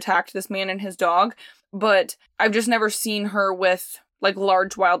full-blown attacked this man and his dog. But I've just never seen her with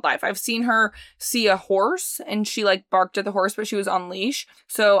large wildlife. I've seen her see a horse and she barked at the horse, but she was on leash.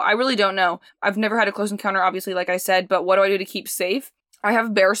 So I really don't know. I've never had a close encounter, obviously, like I said, but what do I do to keep safe? I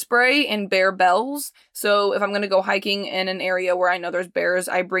have bear spray and bear bells, so if I'm going to go hiking in an area where I know there's bears,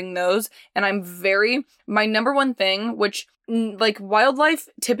 I bring those, and my number one thing, which, wildlife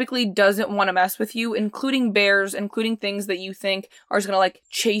typically doesn't want to mess with you, including bears, including things that you think are just going to,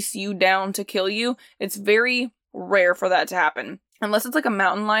 chase you down to kill you. It's very rare for that to happen. Unless it's a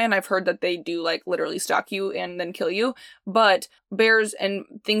mountain lion, I've heard that they do literally stalk you and then kill you. But bears and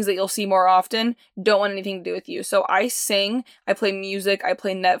things that you'll see more often don't want anything to do with you. So I sing, I play music, I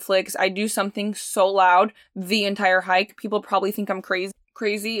play Netflix, I do something so loud the entire hike. People probably think I'm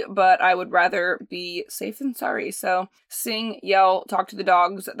crazy, but I would rather be safe than sorry. So sing, yell, talk to the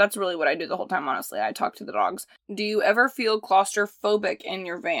dogs. That's really what I do the whole time, honestly. I talk to the dogs. Do you ever feel claustrophobic in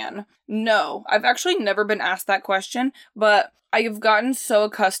your van? No, I've actually never been asked that question, but I've gotten so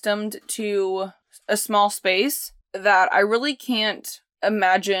accustomed to a small space that I really can't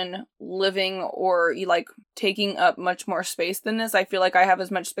imagine living or taking up much more space than this. I feel like I have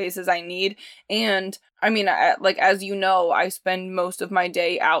as much space as I need. And I mean, as you know, I spend most of my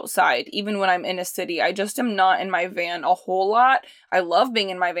day outside, even when I'm in a city. I just am not in my van a whole lot. I love being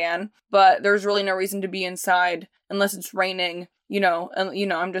in my van, but there's really no reason to be inside unless it's raining,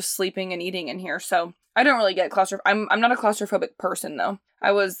 and I'm just sleeping and eating in here. So I don't really get I'm not a claustrophobic person though.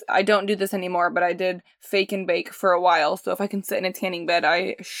 I don't do this anymore, but I did fake and bake for a while. So if I can sit in a tanning bed,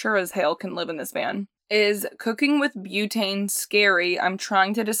 I sure as hell can live in this van. Is cooking with butane scary? I'm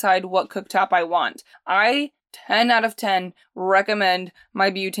trying to decide what cooktop I want. I 10 out of 10 recommend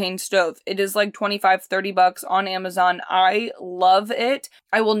my butane stove. It is $25-$30 on Amazon. I love it.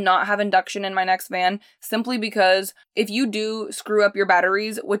 I will not have induction in my next van simply because if you do screw up your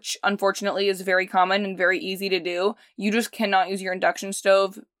batteries, which unfortunately is very common and very easy to do, you just cannot use your induction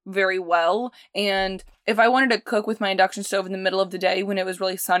stove very well. And if I wanted to cook with my induction stove in the middle of the day when it was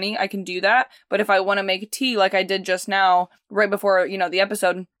really sunny, I can do that. But if I want to make tea like I did just now, right before, the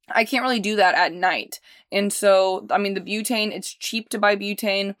episode, I can't really do that at night. And so, I mean, the butane, it's cheap to buy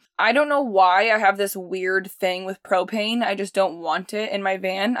butane. I don't know why I have this weird thing with propane. I just don't want it in my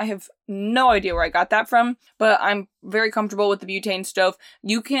van. I have no idea where I got that from, but I'm very comfortable with the butane stove.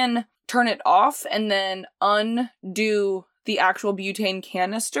 You can turn it off and then undo the actual butane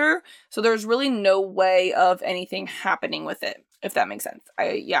canister. So there's really no way of anything happening with it, if that makes sense.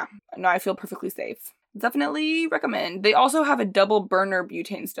 I feel perfectly safe. Definitely recommend. They also have a double burner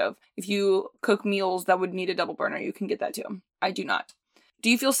butane stove. If you cook meals that would need a double burner, you can get that too. I do not. Do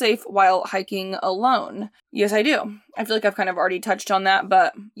you feel safe while hiking alone? Yes, I do. I feel like I've kind of already touched on that,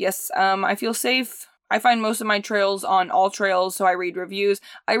 but yes, I feel safe. I find most of my trails on All Trails, so I read reviews.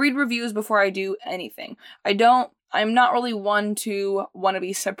 I read reviews before I do anything. I'm not really one to want to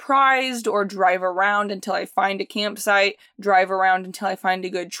be surprised or drive around until I find a campsite, drive around until I find a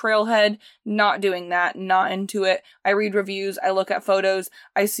good trailhead. Not doing that, not into it. I read reviews, I look at photos,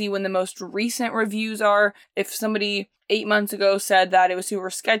 I see when the most recent reviews are. If somebody 8 months ago said that it was super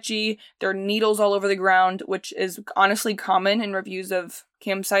sketchy, there are needles all over the ground, which is honestly common in reviews of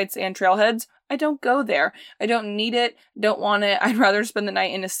campsites and trailheads, I don't go there. I don't need it, don't want it. I'd rather spend the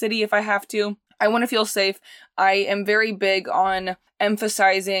night in a city if I have to. I want to feel safe. I am very big on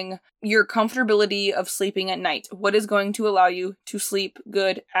emphasizing your comfortability of sleeping at night. What is going to allow you to sleep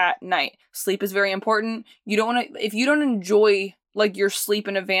good at night? Sleep is very important. You don't want to, if you don't enjoy your sleep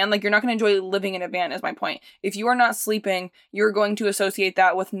in a van, you're not going to enjoy living in a van is my point. If you are not sleeping, you're going to associate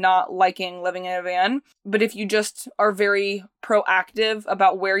that with not liking living in a van. But if you just are very proactive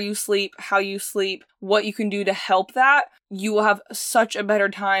about where you sleep, how you sleep, what you can do to help that, you will have such a better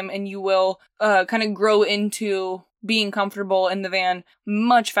time and you will kind of grow into being comfortable in the van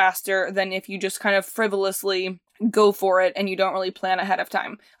much faster than if you just kind of frivolously go for it and you don't really plan ahead of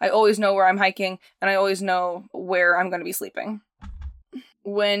time. I always know where I'm hiking and I always know where I'm going to be sleeping.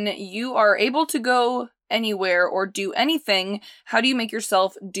 When you are able to go anywhere or do anything, how do you make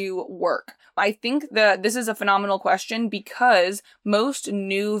yourself do work? I think that this is a phenomenal question because most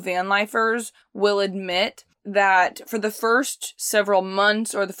new van lifers will admit that for the first several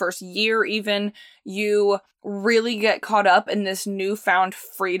months or the first year even, you really get caught up in this newfound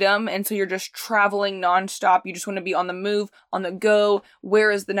freedom. And so you're just traveling nonstop. You just want to be on the move, on the go.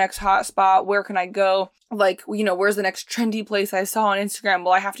 Where is the next hot spot? Where can I go? Like, where's the next trendy place I saw on Instagram?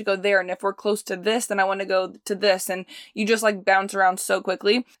 Well, I have to go there. And if we're close to this, then I want to go to this. And you just like bounce around so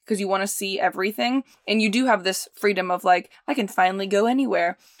quickly because you want to see everything. And you do have this freedom of like, I can finally go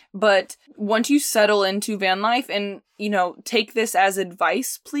anywhere. But once you settle into van life and, take this as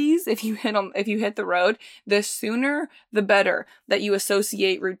advice, please, if you hit the road, the sooner the better that you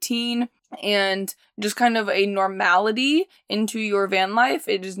associate routine and just kind of a normality into your van life.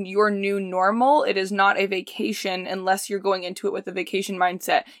 It is your new normal. It is not a vacation unless you're going into it with a vacation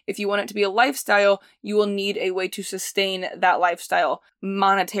mindset. If you want it to be a lifestyle, you will need a way to sustain that lifestyle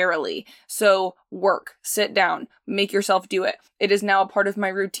monetarily. So work, sit down, make yourself do it. It is now a part of my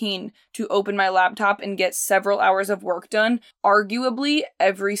routine to open my laptop and get several hours of work done, arguably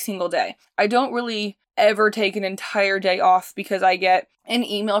every single day. I don't really ever take an entire day off because I get an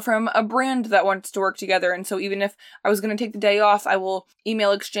email from a brand that wants to work together. And so even if I was going to take the day off, I will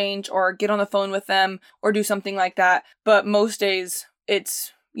email exchange or get on the phone with them or do something like that. But most days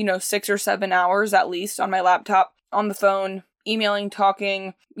it's, 6 or 7 hours at least on my laptop, on the phone, emailing,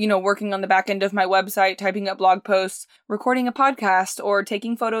 talking, working on the back end of my website, typing up blog posts, recording a podcast, or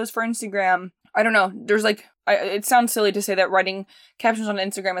taking photos for Instagram. I don't know. There's it sounds silly to say that writing captions on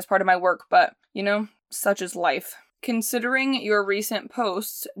Instagram is part of my work, but, such is life. Considering your recent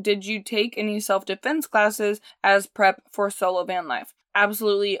posts, did you take any self-defense classes as prep for solo van life?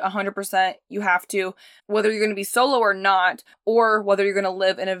 Absolutely, 100%. You have to, whether you're going to be solo or not, or whether you're going to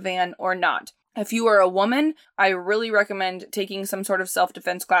live in a van or not. If you are a woman, I really recommend taking some sort of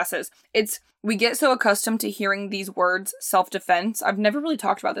self-defense classes. We get so accustomed to hearing these words, self-defense. I've never really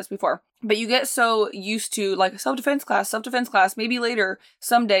talked about this before, but you get so used to like self-defense class, maybe later,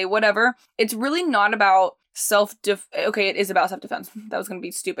 someday, whatever. It's really not about okay, it is about self-defense. That was going to be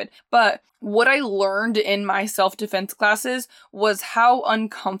stupid. But what I learned in my self-defense classes was how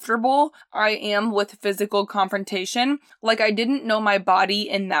uncomfortable I am with physical confrontation. Like, I didn't know my body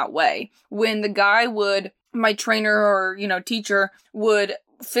in that way. When my trainer or, teacher would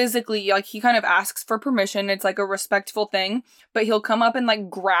physically, like, he kind of asks for permission. It's like a respectful thing, but he'll come up and like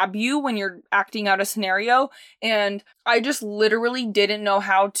grab you when you're acting out a scenario. And I just literally didn't know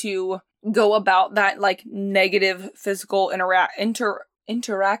how to go about that like negative physical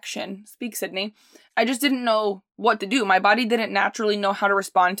interaction. Speak, Sydney. I just didn't know what to do. My body didn't naturally know how to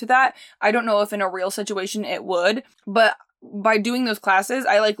respond to that. I don't know if in a real situation it would, but by doing those classes,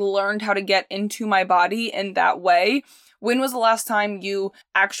 I like learned how to get into my body in that way. When was the last time you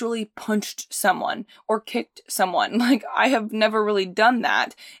actually punched someone or kicked someone? Like, I have never really done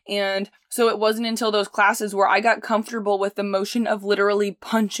that. And so it wasn't until those classes where I got comfortable with the motion of literally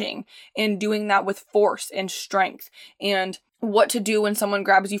punching and doing that with force and strength and what to do when someone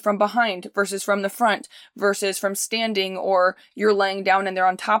grabs you from behind versus from the front versus from standing or you're laying down and they're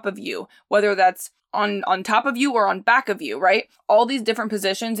on top of you, whether that's on top of you or on back of you, right? All these different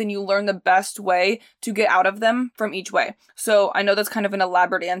positions, and you learn the best way to get out of them from each way. So I know that's kind of an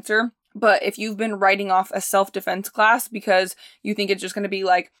elaborate answer, but if you've been writing off a self-defense class because you think it's just going to be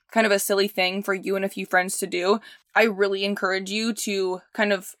like kind of a silly thing for you and a few friends to do, I really encourage you to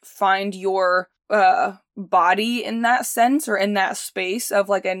kind of find your body in that sense or in that space of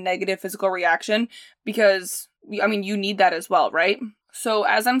like a negative physical reaction because, you need that as well, right? So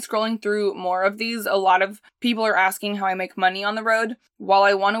as I'm scrolling through more of these, a lot of people are asking how I make money on the road. While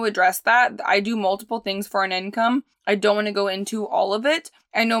I want to address that, I do multiple things for an income. I don't want to go into all of it.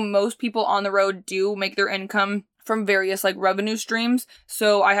 I know most people on the road do make their income from various like revenue streams.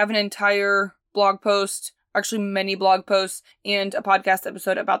 So I have an entire blog post, actually many blog posts, and a podcast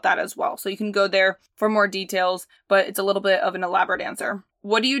episode about that as well. So you can go there for more details, but it's a little bit of an elaborate answer.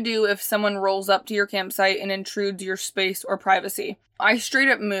 What do you do if someone rolls up to your campsite and intrudes your space or privacy? I straight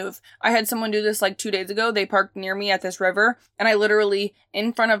up move. I had someone do this like 2 days ago. They parked near me at this river, and I literally,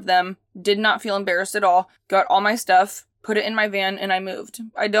 in front of them, did not feel embarrassed at all, got all my stuff, put it in my van, and I moved.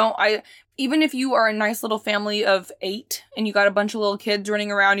 Even if you are a nice little family of 8 and you got a bunch of little kids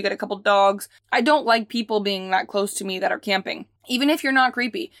running around, you got a couple dogs, I don't like people being that close to me that are camping. Even if you're not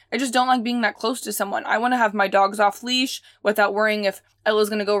creepy, I just don't like being that close to someone. I want to have my dogs off leash without worrying if Ella's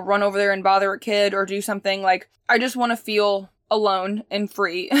going to go run over there and bother a kid or do something. Like, I just want to feel alone and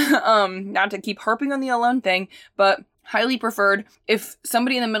free. Not to keep harping on the alone thing, but highly preferred. If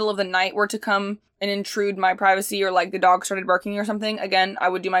somebody in the middle of the night were to come and intrude my privacy, or like the dog started barking or something, again, I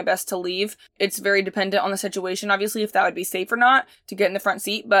would do my best to leave. It's very dependent on the situation, obviously, if that would be safe or not to get in the front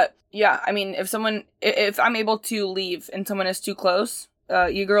seat. But yeah, I mean, if I'm able to leave and someone is too close,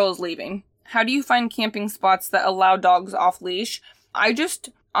 your girl is leaving. How do you find camping spots that allow dogs off leash? I just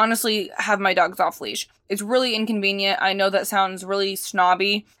honestly have my dogs off leash. It's really inconvenient. I know that sounds really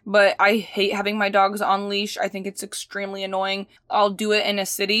snobby, but I hate having my dogs on leash. I think it's extremely annoying. I'll do it in a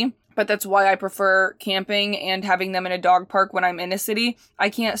city, but that's why I prefer camping and having them in a dog park when I'm in a city. I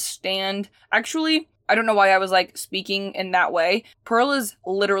can't stand... Actually, I don't know why I was like speaking in that way. Pearl is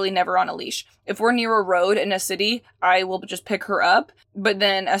literally never on a leash. If we're near a road in a city, I will just pick her up. But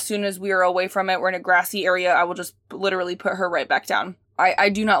then as soon as we are away from it, we're in a grassy area, I will just literally put her right back down. I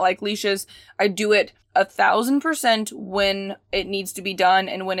do not like leashes. I do it 1,000% when it needs to be done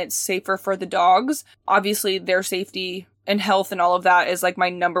and when it's safer for the dogs. Obviously, their safety and health and all of that is like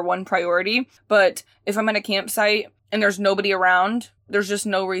my number one priority. But if I'm at a campsite and there's nobody around, there's just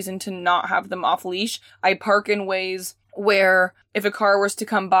no reason to not have them off leash. I park in ways where if a car was to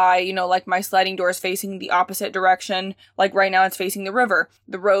come by, you know, like my sliding door is facing the opposite direction. Like right now it's facing the river.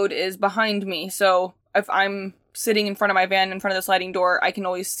 The road is behind me. So if I'm sitting in front of my van in front of the sliding door, I can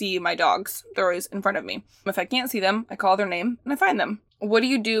always see my dogs. They're always in front of me. If I can't see them, I call their name and I find them. What do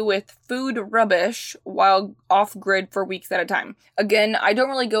you do with food rubbish while off-grid for weeks at a time? Again, I don't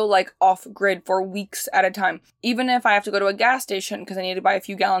really go like off-grid for weeks at a time. Even if I have to go to a gas station because I need to buy a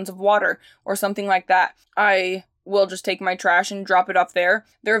few gallons of water or something like that, I will just take my trash and drop it off there.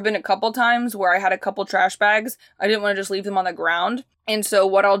 There have been a couple times where I had a couple trash bags. I didn't want to just leave them on the ground. And so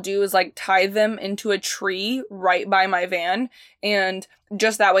what I'll do is like tie them into a tree right by my van. And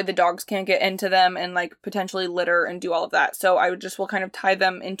just that way the dogs can't get into them and like potentially litter and do all of that. So I will kind of tie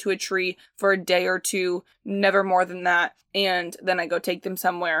them into a tree for a day or two, never more than that. And then I go take them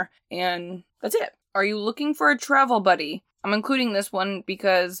somewhere and that's it. Are you looking for a travel buddy? I'm including this one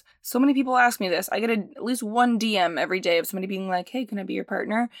because so many people ask me this. I get at least one DM every day of somebody being like, hey, can I be your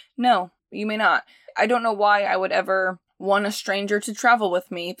partner? No, you may not. I don't know why I would ever want a stranger to travel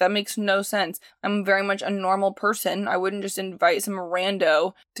with me. That makes no sense. I'm very much a normal person. I wouldn't just invite some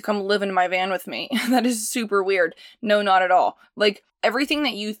rando to come live in my van with me. That is super weird. No, not at all. Like, everything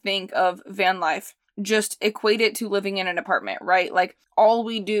that you think of van life, just equate it to living in an apartment, right? Like, all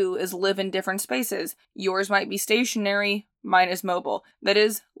we do is live in different spaces. Yours might be stationary, mine is mobile. That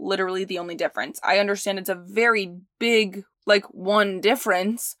is literally the only difference. I understand it's a very big, like, one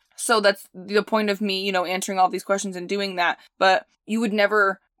difference. So that's the point of me, you know, answering all these questions and doing that. But you would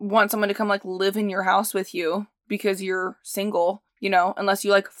never want someone to come, like, live in your house with you because you're single, you know, unless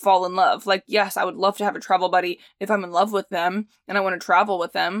you, like, fall in love. Like, yes, I would love to have a travel buddy if I'm in love with them and I want to travel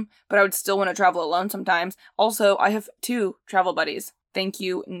with them, but I would still want to travel alone sometimes. Also, I have 2 travel buddies. Thank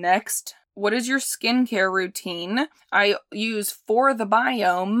you. Next. What is your skincare routine? I use For the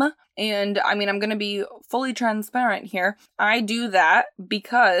Biome, and I mean, I'm going to be fully transparent here. I do that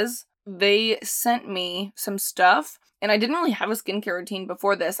because they sent me some stuff, and I didn't really have a skincare routine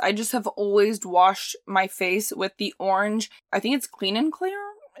before this. I just have always washed my face with the orange, I think it's Clean and Clear?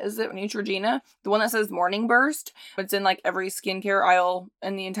 Is it Neutrogena? The one that says Morning Burst. It's in like every skincare aisle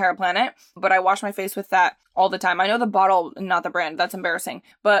in the entire planet. But I wash my face with that all the time. I know the bottle, not the brand. That's embarrassing.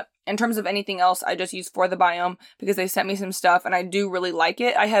 But in terms of anything else, I just use For the Biome because they sent me some stuff and I do really like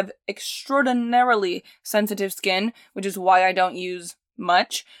it. I have extraordinarily sensitive skin, which is why I don't use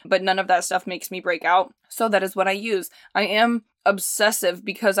much. But none of that stuff makes me break out. So that is what I use. I am obsessive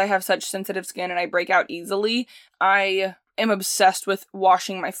because I have such sensitive skin and I break out easily. I am obsessed with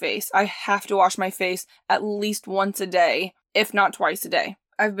washing my face. I have to wash my face at least once a day, if not twice a day.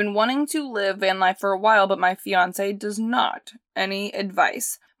 I've been wanting to live van life for a while, but my fiance does not. Any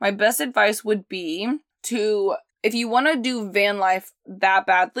advice? My best advice would be to, if you want to do van life that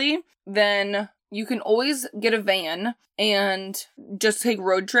badly, then you can always get a van and just take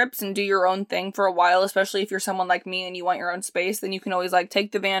road trips and do your own thing for a while, especially if you're someone like me and you want your own space, then you can always like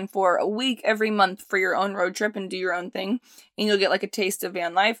take the van for a week every month for your own road trip and do your own thing, and you'll get like a taste of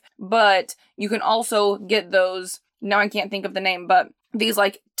van life. But you can also get those, now I can't think of the name, but these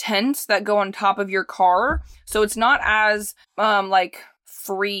like tents that go on top of your car. So it's not as like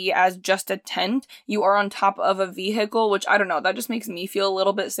free as just a tent. You are on top of a vehicle, which I don't know, that just makes me feel a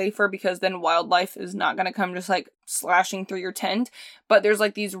little bit safer because then wildlife is not going to come just like slashing through your tent. But there's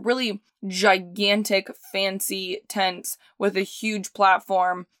like these really gigantic fancy tents with a huge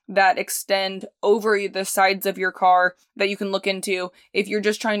platform that extend over the sides of your car that you can look into if you're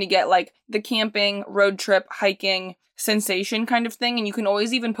just trying to get like the camping, road trip, hiking sensation kind of thing. And you can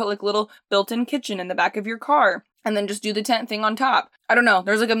always even put like little built-in kitchen in the back of your car. and then just do the tent thing on top. I don't know.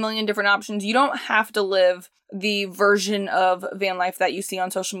 There's like a million different options. You don't have to live the version of van life that you see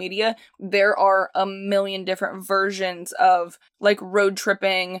on social media. There are a million different versions of like road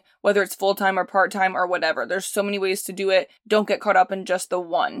tripping, whether it's full-time or part-time or whatever. There's so many ways to do it. Don't get caught up in just the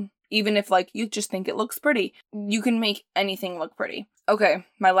one. Even if like you just think it looks pretty, you can make anything look pretty. Okay,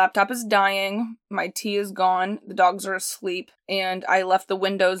 my laptop is dying, my tea is gone, the dogs are asleep, and I left the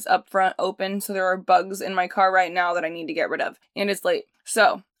windows up front open, so there are bugs in my car right now that I need to get rid of. And it's late.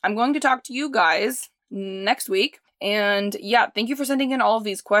 So, I'm going to talk to you guys next week. And yeah, thank you for sending in all of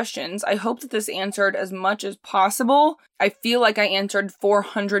these questions. I hope that this answered as much as possible. I feel like I answered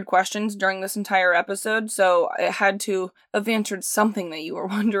 400 questions during this entire episode, so I had to have answered something that you were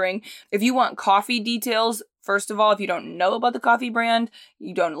wondering. If you want coffee details, first of all, if you don't know about the coffee brand,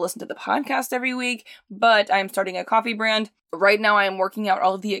 you don't listen to the podcast every week, but I'm starting a coffee brand. Right now I am working out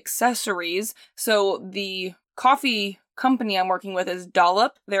all of the accessories. So the coffee company I'm working with is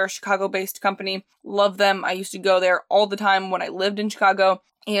Dollop. They're a Chicago-based company. Love them. I used to go there all the time when I lived in Chicago.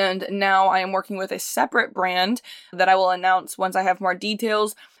 And now I am working with a separate brand that I will announce once I have more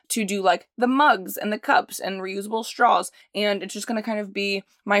details to do like the mugs and the cups and reusable straws. And it's just going to kind of be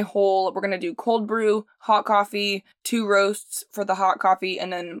my whole, we're going to do cold brew, hot coffee, 2 roasts for the hot coffee,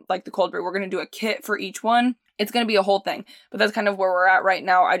 and then like the cold brew. We're going to do a kit for each one. It's going to be a whole thing, but that's kind of where we're at right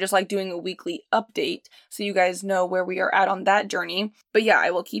now. I just like doing a weekly update so you guys know where we are at on that journey. But yeah, I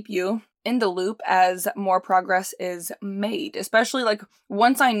will keep you in the loop as more progress is made, especially like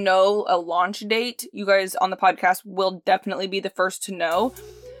once I know a launch date, you guys on the podcast will definitely be the first to know.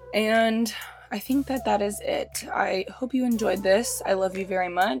 And I think that is it. I hope you enjoyed this. I love you very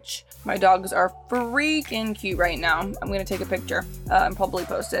much. My dogs are freaking cute right now. I'm going to take a picture and probably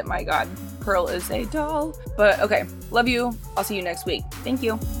post it. My God, Pearl is a doll. But okay, love you. I'll see you next week. Thank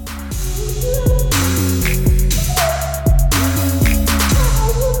you.